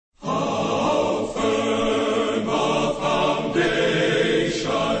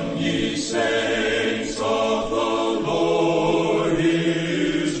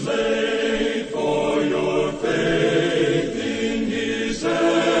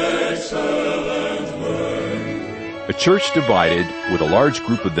A church divided, with a large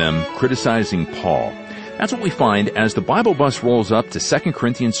group of them criticizing Paul. That's what we find as the Bible bus rolls up to 2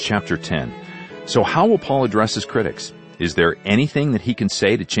 Corinthians chapter 10. So how will Paul address his critics? Is there anything that he can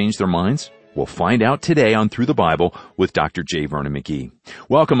say to change their minds? We'll find out today on Through the Bible with Dr. J. Vernon McGee.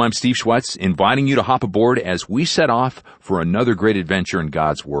 Welcome, I'm Steve Schwetz, inviting you to hop aboard as we set off for another great adventure in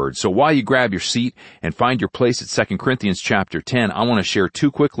God's Word. So while you grab your seat and find your place at 2 Corinthians chapter 10, I want to share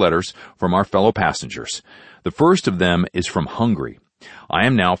two quick letters from our fellow passengers. The first of them is from Hungary. I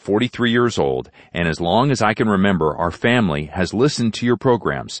am now 43 years old, and as long as I can remember, our family has listened to your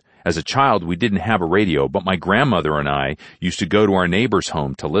programs. As a child, we didn't have a radio, but my grandmother and I used to go to our neighbor's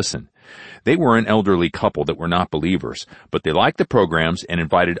home to listen. They were an elderly couple that were not believers, but they liked the programs and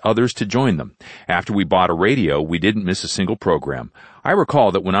invited others to join them. After we bought a radio, we didn't miss a single program. I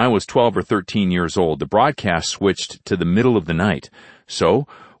recall that when I was 12 or 13 years old, the broadcast switched to the middle of the night. So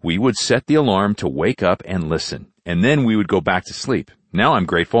we would set the alarm to wake up and listen, and then we would go back to sleep. Now I'm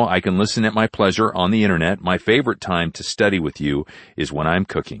grateful I can listen at my pleasure on the internet. My favorite time to study with you is when I'm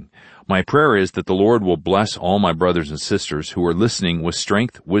cooking. My prayer is that the Lord will bless all my brothers and sisters who are listening with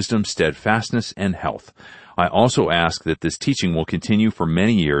strength, wisdom, steadfastness, and health. I also ask that this teaching will continue for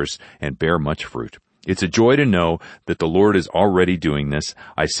many years and bear much fruit. It's a joy to know that the Lord is already doing this.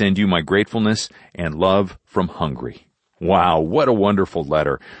 I send you my gratefulness and love from Hungary. Wow, what a wonderful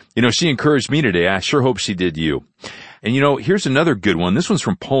letter. She encouraged me today. I sure hope she did you. And here's another good one. This one's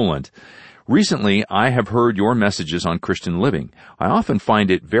from Poland. Recently, I have heard your messages on Christian living. I often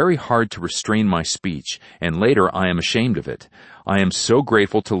find it very hard to restrain my speech, and later I am ashamed of it. I am so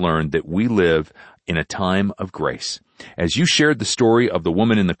grateful to learn that we live in a time of grace. As you shared the story of the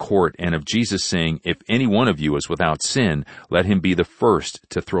woman in the court and of Jesus saying, "If any one of you is without sin, let him be the first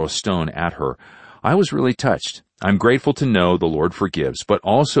to throw a stone at her," I was really touched. I'm grateful to know the Lord forgives, but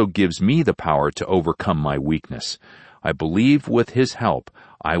also gives me the power to overcome my weakness. I believe with His help,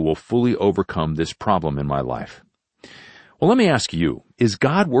 I will fully overcome this problem in my life. Well, let me ask you, is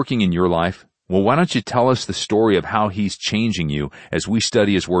God working in your life? Well, why don't you tell us the story of how He's changing you as we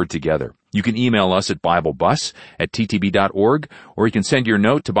study His Word together? You can email us at BibleBus@ttb.org, or you can send your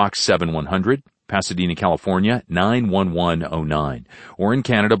note to Box 7100, Pasadena, California, 91109, or in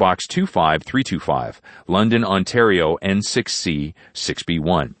Canada, Box 25325, London, Ontario, N6C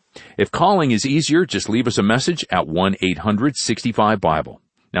 6B1. If calling is easier, just leave us a message at 1-800-65-BIBLE.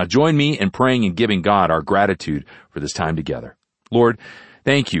 Now join me in praying and giving God our gratitude for this time together. Lord,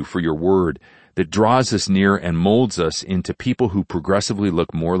 thank you for your word that draws us near and molds us into people who progressively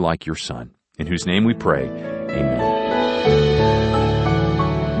look more like your Son, in whose name we pray. Amen.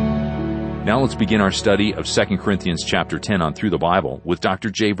 Now let's begin our study of 2 Corinthians chapter 10 on Through the Bible with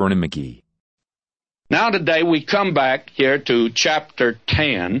Dr. J. Vernon McGee. Now today we come back here to chapter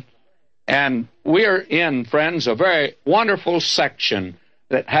 10, and we're in, friends, a very wonderful section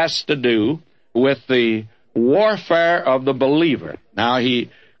that has to do with the warfare of the believer. Now he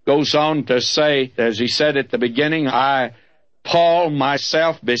goes on to say, as he said at the beginning, I, Paul,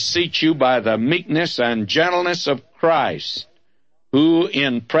 myself beseech you by the meekness and gentleness of Christ, who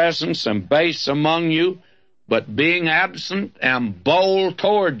in presence am base among you, but being absent am bold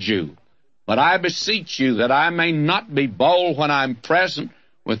toward you. But I beseech you that I may not be bold when I'm present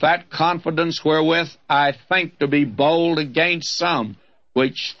with that confidence wherewith I think to be bold against some,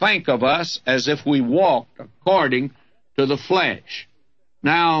 which think of us as if we walked according to the flesh.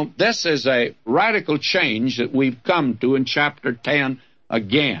 Now, this is a radical change that we've come to in chapter 10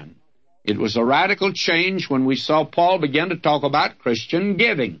 again. It was a radical change when we saw Paul begin to talk about Christian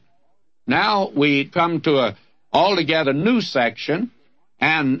giving. Now we come to a altogether new section,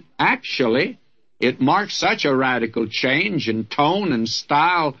 and actually, it marks such a radical change in tone and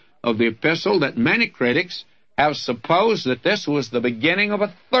style of the epistle that many critics have supposed that this was the beginning of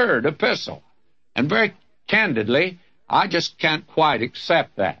a third epistle. And very candidly, I just can't quite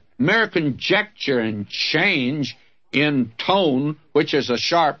accept that. Mere conjecture and change in tone, which is a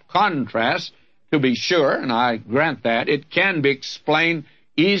sharp contrast, to be sure, and I grant that, it can be explained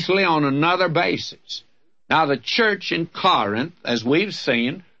easily on another basis. Now, the church in Corinth, as we've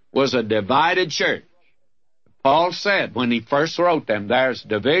seen, was a divided church. Paul said when he first wrote them, there's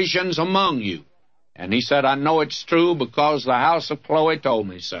divisions among you. And he said, I know it's true because the house of Chloe told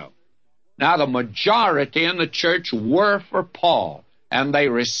me so. Now, the majority in the church were for Paul, and they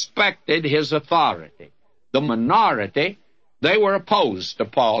respected his authority. The minority, they were opposed to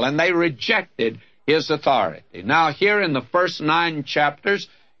Paul, and they rejected his authority. Now, here in the first 9 chapters,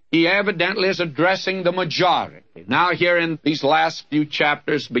 he evidently is addressing the majority. Now, here in these last few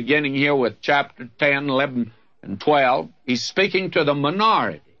chapters, beginning here with chapter 10, 11, and 12, he's speaking to the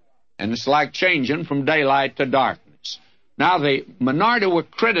minority. And it's like changing from daylight to darkness. Now, the minority were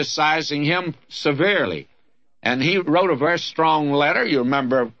criticizing him severely, and he wrote a very strong letter, you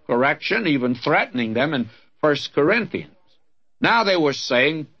remember, of correction, even threatening them in 1 Corinthians. Now they were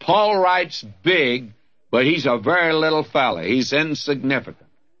saying, Paul writes big, but he's a very little fellow. He's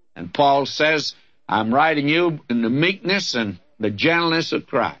insignificant. And Paul says, I'm writing you in the meekness and the gentleness of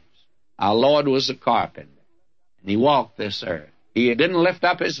Christ. Our Lord was a carpenter, and he walked this earth. He didn't lift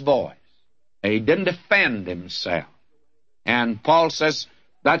up his voice. He didn't defend himself. And Paul says,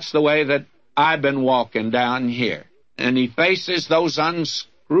 that's the way that I've been walking down here. And he faces those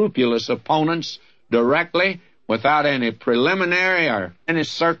unscrupulous opponents directly without any preliminary or any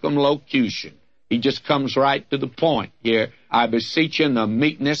circumlocution. He just comes right to the point here. I beseech you in the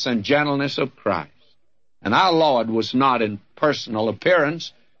meekness and gentleness of Christ. And our Lord was not in personal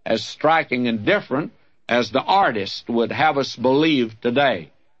appearance as striking and different as the artist would have us believe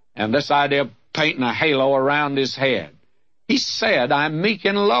today. And this idea of painting a halo around his head. He said, I'm meek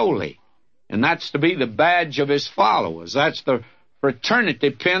and lowly. And that's to be the badge of his followers. That's the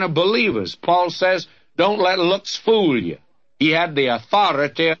fraternity pin of believers. Paul says, don't let looks fool you. He had the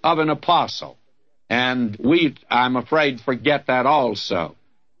authority of an apostle. And we, I'm afraid, forget that also.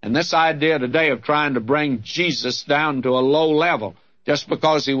 And this idea today of trying to bring Jesus down to a low level just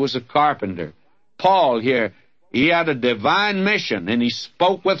because he was a carpenter. Paul here, he had a divine mission, and he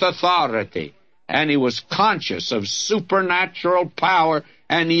spoke with authority, and he was conscious of supernatural power,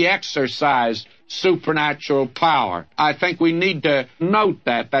 and he exercised supernatural power. I think we need to note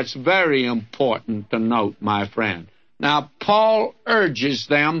that. That's very important to note, my friend. Now, Paul urges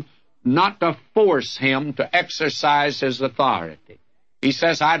them not to force him to exercise his authority. He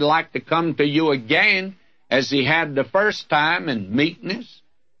says, I'd like to come to you again as he had the first time in meekness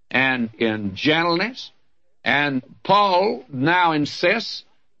and in gentleness. And Paul now insists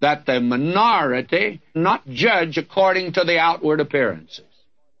that the minority not judge according to the outward appearances.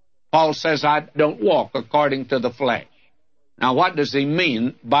 Paul says, I don't walk according to the flesh. Now, what does he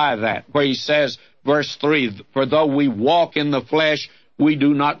mean by that? Where he says, verse 3, for though we walk in the flesh, we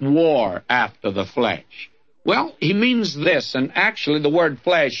do not war after the flesh. Well, he means this, and actually the word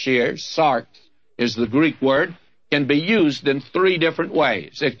flesh here, sarx, is the Greek word, can be used in three different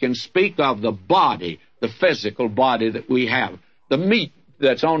ways. It can speak of the body, the physical body that we have, the meat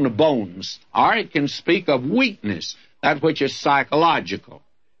that's on the bones, or it can speak of weakness, that which is psychological,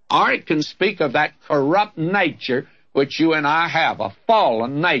 or it can speak of that corrupt nature which you and I have, a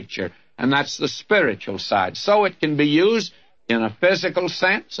fallen nature, and that's the spiritual side. So it can be used in a physical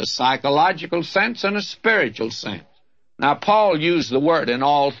sense, a psychological sense, and a spiritual sense. Now, Paul used the word in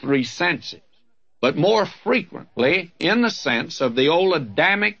all three senses, but more frequently in the sense of the old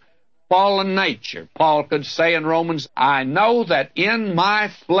Adamic fallen nature. Paul could say in Romans, I know that in my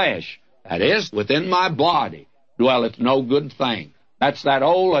flesh, that is, within my body, dwelleth no good thing. That's that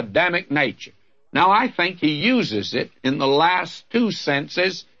old Adamic nature. Now, I think he uses it in the last two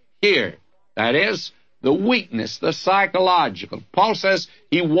senses here. That is, the weakness, the psychological. Paul says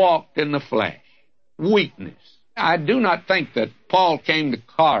he walked in the flesh. Weakness. I do not think that Paul came to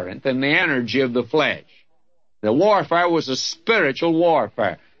Corinth in the energy of the flesh. The warfare was a spiritual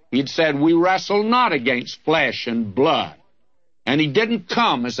warfare. He'd said, we wrestle not against flesh and blood. And he didn't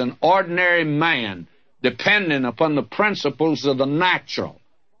come as an ordinary man, dependent upon the principles of the natural,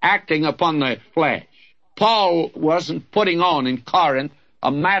 acting upon the flesh. Paul wasn't putting on in Corinth a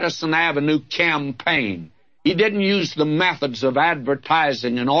Madison Avenue campaign. He didn't use the methods of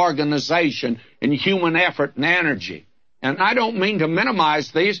advertising and organization and human effort and energy. And I don't mean to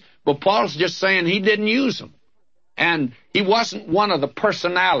minimize these, but Paul's just saying he didn't use them. And he wasn't one of the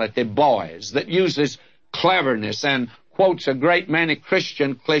personality boys that uses cleverness and quotes a great many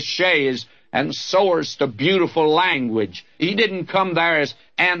Christian cliches and soars to beautiful language. He didn't come there as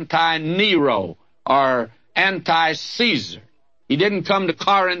anti-Nero or anti-Caesar. He didn't come to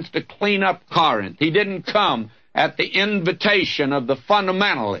Corinth to clean up Corinth. He didn't come at the invitation of the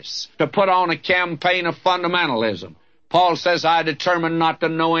fundamentalists to put on a campaign of fundamentalism. Paul says, I determined not to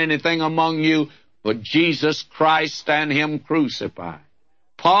know anything among you but Jesus Christ and Him crucified.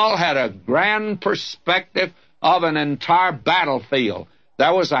 Paul had a grand perspective of an entire battlefield.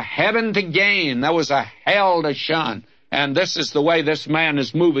 There was a heaven to gain. There was a hell to shun. And this is the way this man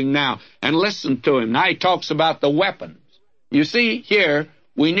is moving now. And listen to him. Now he talks about the weapons. You see, here,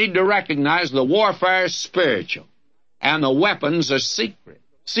 we need to recognize the warfare is spiritual, and the weapons are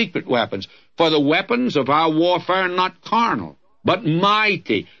secret weapons. For the weapons of our warfare are not carnal, but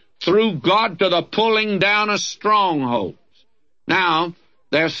mighty, through God to the pulling down of strongholds. Now,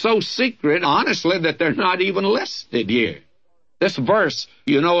 they're so secret, honestly, that they're not even listed here. This verse,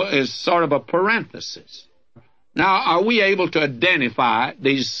 you know, is sort of a parenthesis. Now, are we able to identify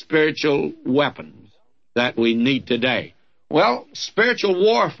these spiritual weapons that we need today? Well, spiritual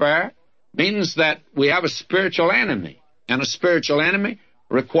warfare means that we have a spiritual enemy, and a spiritual enemy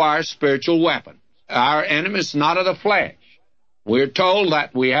requires spiritual weapons. Our enemy is not of the flesh. We're told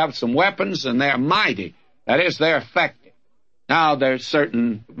that we have some weapons, and they're mighty. That is, they're effective. Now, there's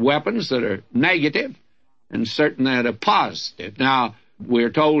certain weapons that are negative and certain that are positive. Now, we're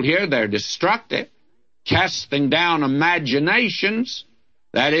told here they're destructive, casting down imaginations,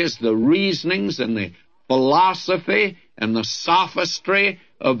 that is, the reasonings and the philosophy and the sophistry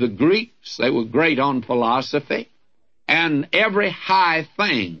of the Greeks. They were great on philosophy. And every high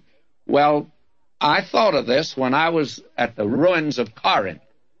thing. Well, I thought of this when I was at the ruins of Corinth.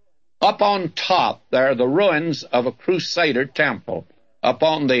 Up on top, there are the ruins of a Crusader temple, up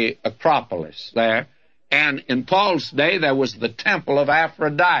on the Acropolis there. And in Paul's day, there was the temple of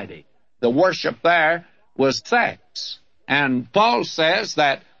Aphrodite. The worship there was sex. And Paul says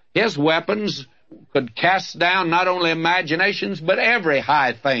that his weapons could cast down not only imaginations, but every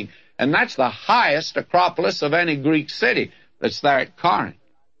high thing. And that's the highest Acropolis of any Greek city that's there at Corinth.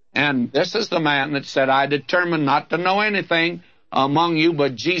 And this is the man that said, I determined not to know anything among you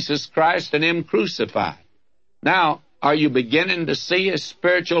but Jesus Christ and Him crucified. Now, are you beginning to see His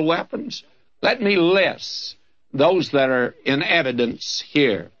spiritual weapons? Let me list those that are in evidence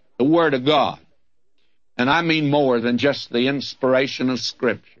here. The Word of God. And I mean more than just the inspiration of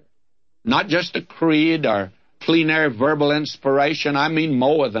Scripture. Not just a creed or plenary verbal inspiration. I mean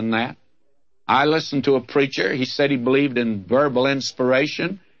more than that. I listened to a preacher. He said he believed in verbal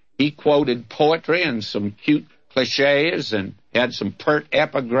inspiration. He quoted poetry and some cute cliches, and he had some pert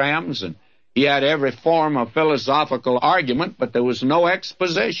epigrams, and he had every form of philosophical argument, but there was no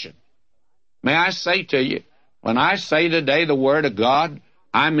exposition. May I say to you, when I say today the Word of God,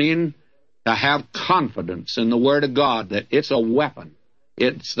 I mean to have confidence in the Word of God, that it's a weapon.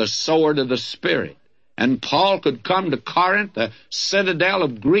 It's the sword of the Spirit. And Paul could come to Corinth, the citadel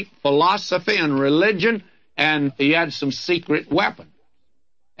of Greek philosophy and religion, and he had some secret weapons.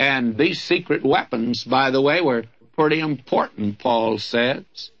 And these secret weapons, by the way, were pretty important, Paul says.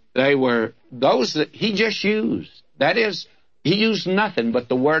 They were those that he just used. That is, he used nothing but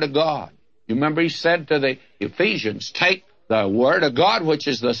the Word of God. You remember he said to the Ephesians, take the Word of God, which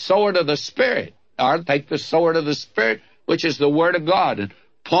is the sword of the Spirit, or take the sword of the Spirit, which is the Word of God. And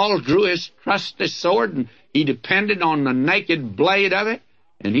Paul drew his trusty sword, and he depended on the naked blade of it,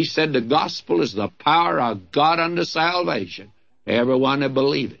 and he said the gospel is the power of God unto salvation. Everyone that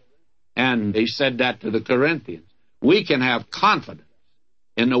believe it. And he said that to the Corinthians. We can have confidence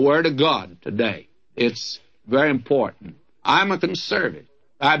in the Word of God today. It's very important. I'm a conservative.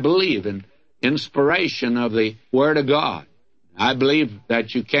 I believe in inspiration of the Word of God. I believe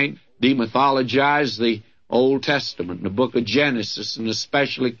that you can't demythologize the Old Testament, the book of Genesis, and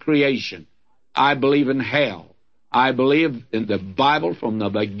especially creation. I believe in hell. I believe in the Bible from the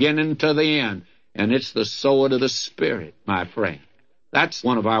beginning to the end. And it's the sword of the Spirit, my friend. That's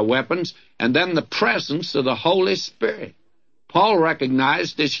one of our weapons. And then the presence of the Holy Spirit. Paul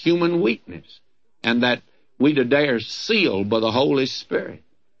recognized his human weakness, and that we today are sealed by the Holy Spirit.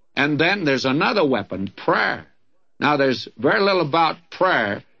 And then there's another weapon, prayer. Now, there's very little about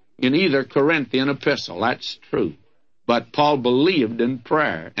prayer in either Corinthian epistle. That's true. But Paul believed in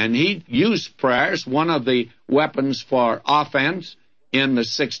prayer, and he used prayer as one of the weapons for offense in the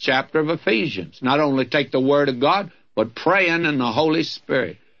 6th chapter of Ephesians. Not only take the Word of God, but praying in the Holy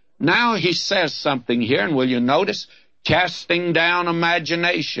Spirit. Now he says something here, and will you notice? Casting down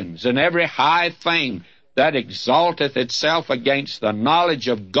imaginations and every high thing that exalteth itself against the knowledge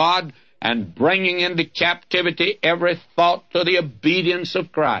of God, and bringing into captivity every thought to the obedience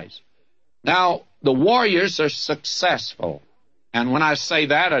of Christ. Now, the warriors are successful. And when I say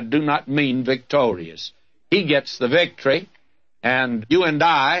that, I do not mean victorious. He gets the victory. And you and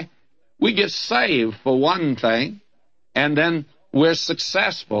I, we get saved for one thing, and then we're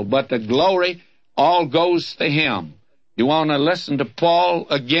successful. But the glory all goes to Him. You want to listen to Paul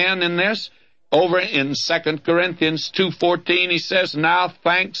again in this? Over in 2 Corinthians 2:14, he says, now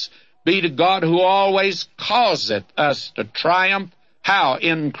thanks be to God who always causeth us to triumph. How?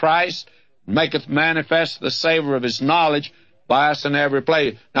 In Christ, maketh manifest the savor of His knowledge by us in every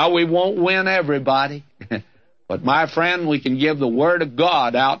place. Now, we won't win everybody. But, my friend, we can give the Word of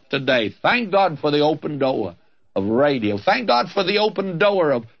God out today. Thank God for the open door of radio. Thank God for the open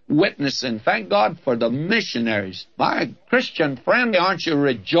door of witnessing. Thank God for the missionaries. My Christian friend, aren't you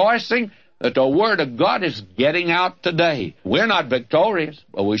rejoicing that the Word of God is getting out today? We're not victorious,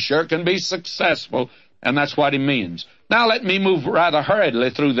 but we sure can be successful, and that's what he means. Now let me move rather hurriedly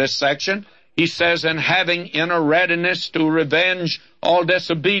through this section He says, and having in a readiness to revenge all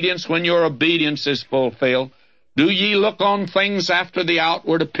disobedience when your obedience is fulfilled. Do ye look on things after the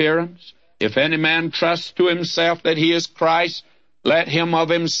outward appearance? If any man trust to himself that he is Christ, let him of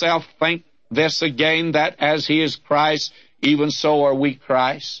himself think this again, that as he is Christ, even so are we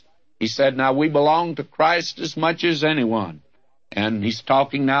Christ. He said, now we belong to Christ as much as anyone. And he's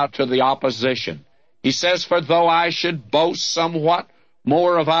talking now to the opposition. He says, for though I should boast somewhat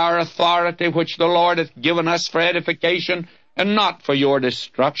more of our authority, which the Lord hath given us for edification, and not for your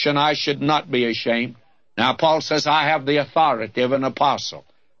destruction, I should not be ashamed. Now, Paul says, I have the authority of an apostle.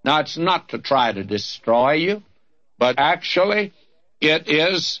 Now, it's not to try to destroy you, but actually, it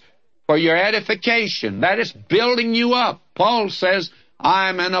is for your edification. That is building you up. Paul says,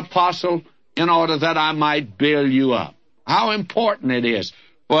 I'm an apostle in order that I might build you up. How important it is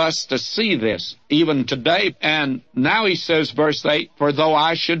for us to see this even today. And now he says, verse 8, for though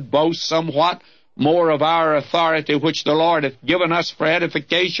I should boast somewhat more of our authority, which the Lord hath given us for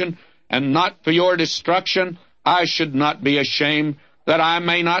edification, and not for your destruction, I should not be ashamed, that I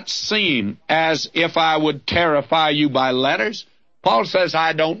may not seem as if I would terrify you by letters. Paul says,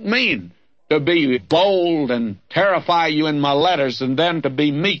 I don't mean to be bold and terrify you in my letters, and then to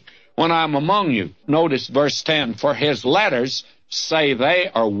be meek when I'm among you. Notice verse 10, for his letters, say they,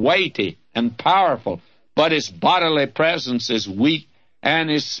 are weighty and powerful, but his bodily presence is weak, and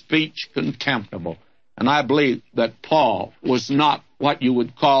his speech contemptible. And I believe that Paul was not what you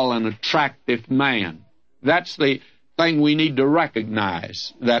would call an attractive man. That's the thing we need to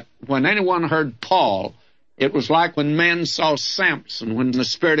recognize, that when anyone heard Paul, it was like when men saw Samson, when the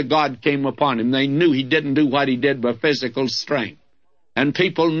Spirit of God came upon him. They knew he didn't do what he did by physical strength. And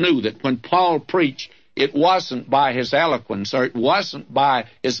people knew that when Paul preached, it wasn't by his eloquence, or it wasn't by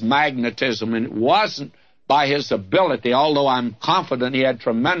his magnetism, and it wasn't by his ability, although I'm confident he had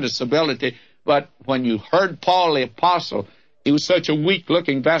tremendous ability. But when you heard Paul the apostle, he was such a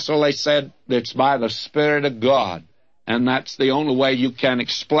weak-looking vessel, they said, it's by the Spirit of God. And that's the only way you can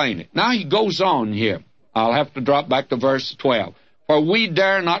explain it. Now he goes on here. I'll have to drop back to verse 12. For we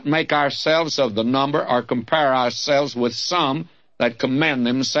dare not make ourselves of the number, or compare ourselves with some that commend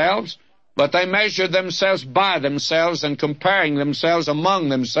themselves, but they measure themselves by themselves, and comparing themselves among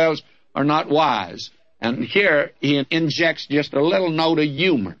themselves are not wise. And here he injects just a little note of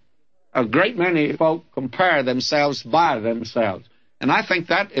humor. A great many folk compare themselves by themselves. And I think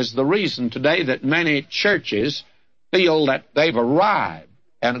that is the reason today that many churches feel that they've arrived,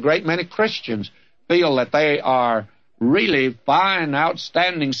 and a great many Christians feel that they are really fine,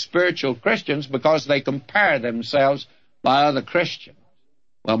 outstanding spiritual Christians because they compare themselves by other Christians.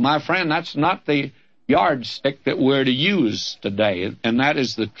 Well, my friend, that's not the yardstick that we're to use today, and that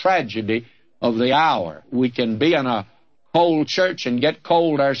is the tragedy of the hour. We can be in a cold church and get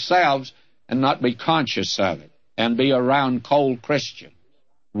cold ourselves and not be conscious of it, and be around cold Christians.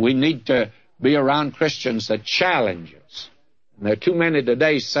 We need to be around Christians that challenge us. And there are too many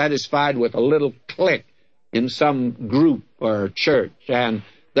today satisfied with a little clique in some group or church, and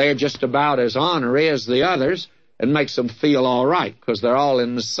they're just about as ornery as the others, and makes them feel all right because they're all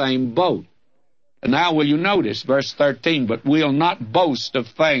in the same boat. And now will you notice verse 13, but we'll not boast of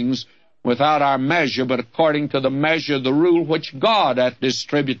things without our measure, but according to the measure of the rule which God hath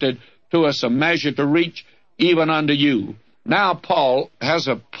distributed to us, a measure to reach even unto you. Now Paul has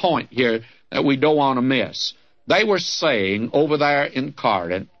a point here that we don't want to miss. They were saying over there in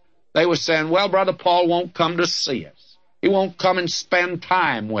Corinth, they were saying, well, Brother Paul won't come to see us. He won't come and spend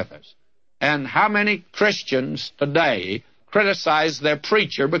time with us. And how many Christians today criticize their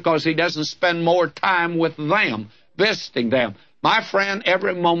preacher because he doesn't spend more time with them, visiting them? My friend,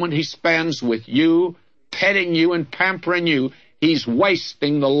 every moment he spends with you, petting you and pampering you, he's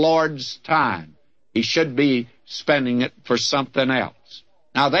wasting the Lord's time. He should be spending it for something else.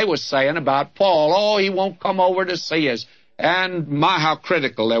 Now, they were saying about Paul, oh, he won't come over to see us. And my, how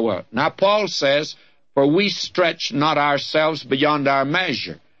critical they were. Now, Paul says, for we stretch not ourselves beyond our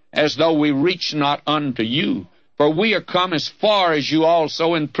measure, as though we reach not unto you. For we are come as far as you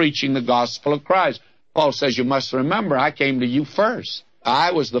also in preaching the gospel of Christ. Paul says, you must remember, I came to you first.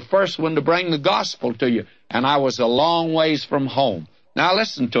 I was the first one to bring the gospel to you, and I was a long ways from home. Now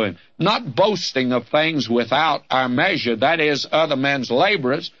listen to him. Not boasting of things without our measure, that is, other men's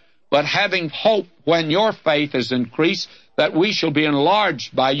laborers, but having hope when your faith is increased, that we shall be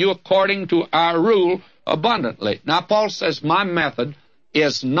enlarged by you according to our rule abundantly. Now Paul says, my method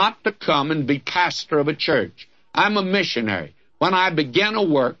is not to come and be pastor of a church. I'm a missionary. When I begin a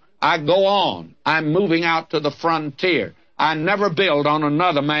work, I go on. I'm moving out to the frontier. I never build on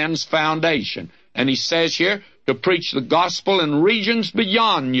another man's foundation. And he says here, to preach the gospel in regions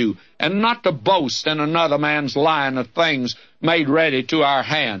beyond you, and not to boast in another man's line of things made ready to our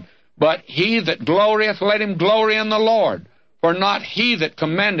hand. But he that glorieth, let him glory in the Lord. For not he that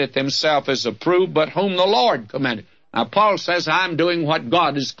commendeth himself is approved, but whom the Lord commendeth. Now, Paul says, I'm doing what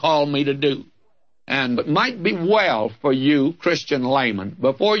God has called me to do. And it might be well for you, Christian layman,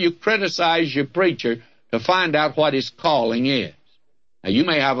 before you criticize your preacher, to find out what his calling is. Now, you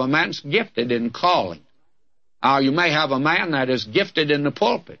may have a man that's gifted in calling. Or you may have a man that is gifted in the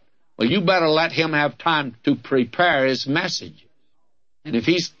pulpit. Well, you better let him have time to prepare his message. And if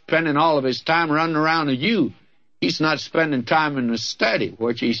he's spending all of his time running around to you, he's not spending time in the study,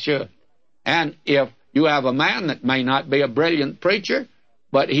 which he should. And if you have a man that may not be a brilliant preacher,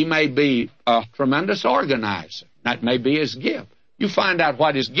 but he may be a tremendous organizer, that may be his gift. You find out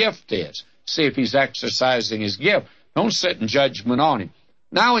what his gift is. See if he's exercising his gift. Don't sit in judgment on him.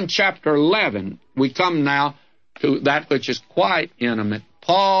 Now in chapter 11, we come now to that which is quite intimate.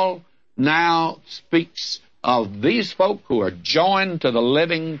 Paul now speaks of these folk who are joined to the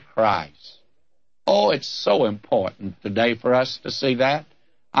living Christ. Oh, it's so important today for us to see that.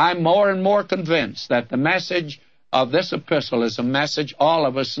 I'm more and more convinced that the message of this epistle is a message all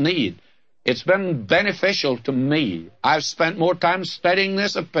of us need. It's been beneficial to me. I've spent more time studying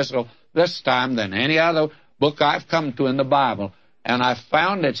this epistle this time than any other book I've come to in the Bible, and I've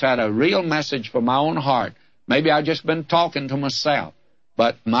found it's had a real message for my own heart. Maybe I've just been talking to myself,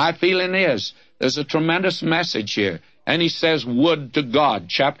 but my feeling is there's a tremendous message here. And he says, would to God,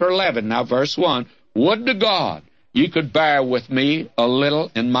 chapter 11, now verse 1, would to God ye could bear with me a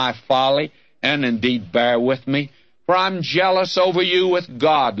little in my folly, and indeed bear with me. For I'm jealous over you with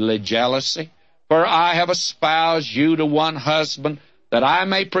godly jealousy. For I have espoused you to one husband, that I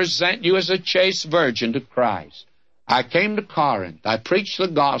may present you as a chaste virgin to Christ. I came to Corinth. I preached the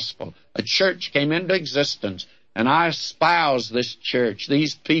gospel. A church came into existence, and I espoused this church,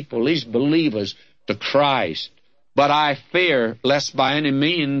 these people, these believers, to Christ. But I fear lest by any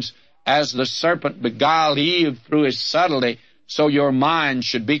means, as the serpent beguiled Eve through his subtlety, so your mind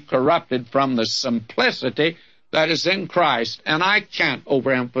should be corrupted from the simplicity that is in Christ. And I can't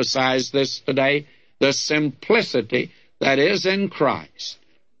overemphasize this today, the simplicity that is in Christ.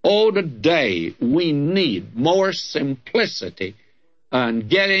 Oh, today we need more simplicity in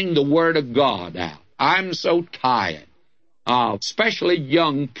getting the Word of God out. I'm so tired of especially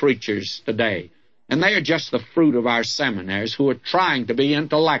young preachers today, and they are just the fruit of our seminaries, who are trying to be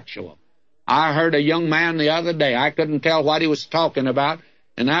intellectual. I heard a young man the other day. I couldn't tell what he was talking about,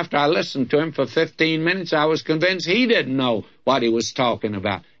 and after I listened to him for 15 minutes, I was convinced he didn't know what he was talking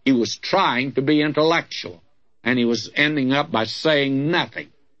about. He was trying to be intellectual, and he was ending up by saying nothing.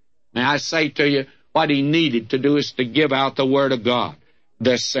 May I say to you, what he needed to do is to give out the Word of God,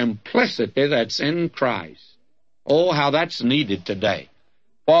 the simplicity that's in Christ. Oh, how that's needed today.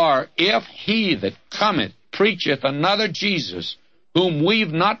 For if he that cometh preacheth another Jesus, whom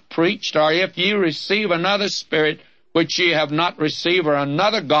we've not preached, or if ye receive another spirit, which ye have not received, or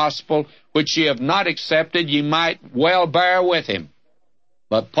another gospel, which ye have not accepted, ye might well bear with him.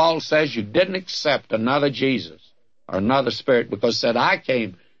 But Paul says you didn't accept another Jesus, or another spirit, because said, I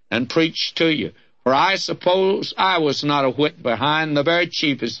came and preached to you. For I suppose I was not a whit behind the very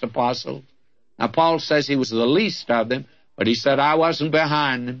chiefest apostles. Now, Paul says he was the least of them, but he said I wasn't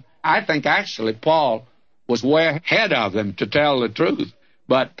behind them. I think actually Paul was way ahead of them, to tell the truth.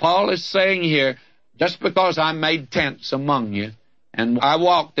 But Paul is saying here, just because I made tents among you, and I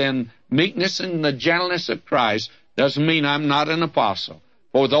walked in meekness and the gentleness of Christ, doesn't mean I'm not an apostle.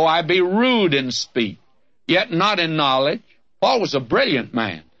 For though I be rude in speech, yet not in knowledge. Paul was a brilliant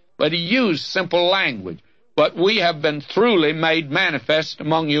man, but he used simple language. But we have been truly made manifest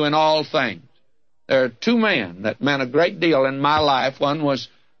among you in all things. There are two men that meant a great deal in my life. One was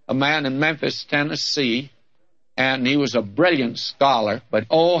a man in Memphis, Tennessee, and he was a brilliant scholar, but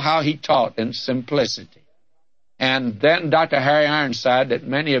oh, how he taught in simplicity. And then Dr. Harry Ironside, that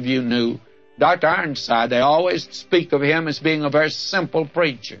many of you knew. Dr. Ironside, they always speak of him as being a very simple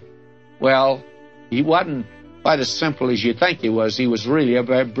preacher. Well, he wasn't quite as simple as you think he was. He was really a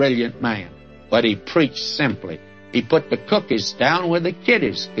very brilliant man, but he preached simply. He put the cookies down where the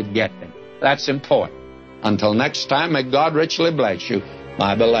kiddies could get them. That's important. Until next time, may God richly bless you,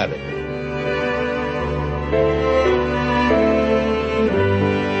 my beloved.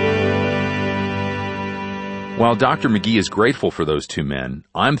 While Dr. McGee is grateful for those two men,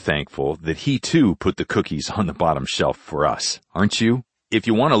 I'm thankful that he too put the cookies on the bottom shelf for us. Aren't you? If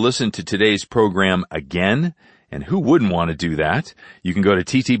you want to listen to today's program again, And who wouldn't want to do that? You can go to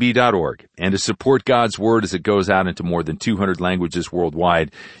ttb.org. And to support God's Word as it goes out into more than 200 languages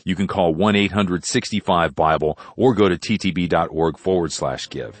worldwide, you can call 1-800-65-BIBLE or go to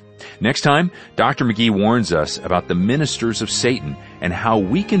ttb.org/give. Next time, Dr. McGee warns us about the ministers of Satan and how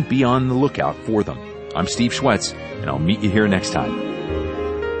we can be on the lookout for them. I'm Steve Schwetz, and I'll meet you here next time.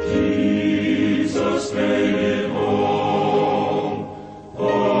 Jesus made it home,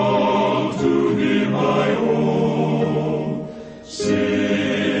 all to Him I owe.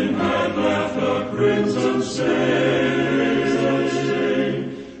 Sin had left a crimson stain,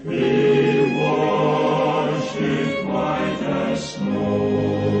 He washed it white as snow.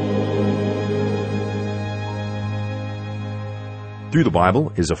 Through the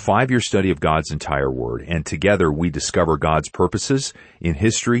Bible is a 5-year study of God's entire Word, and together we discover God's purposes in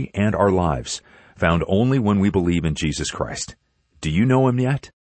history and our lives, found only when we believe in Jesus Christ. Do you know Him yet?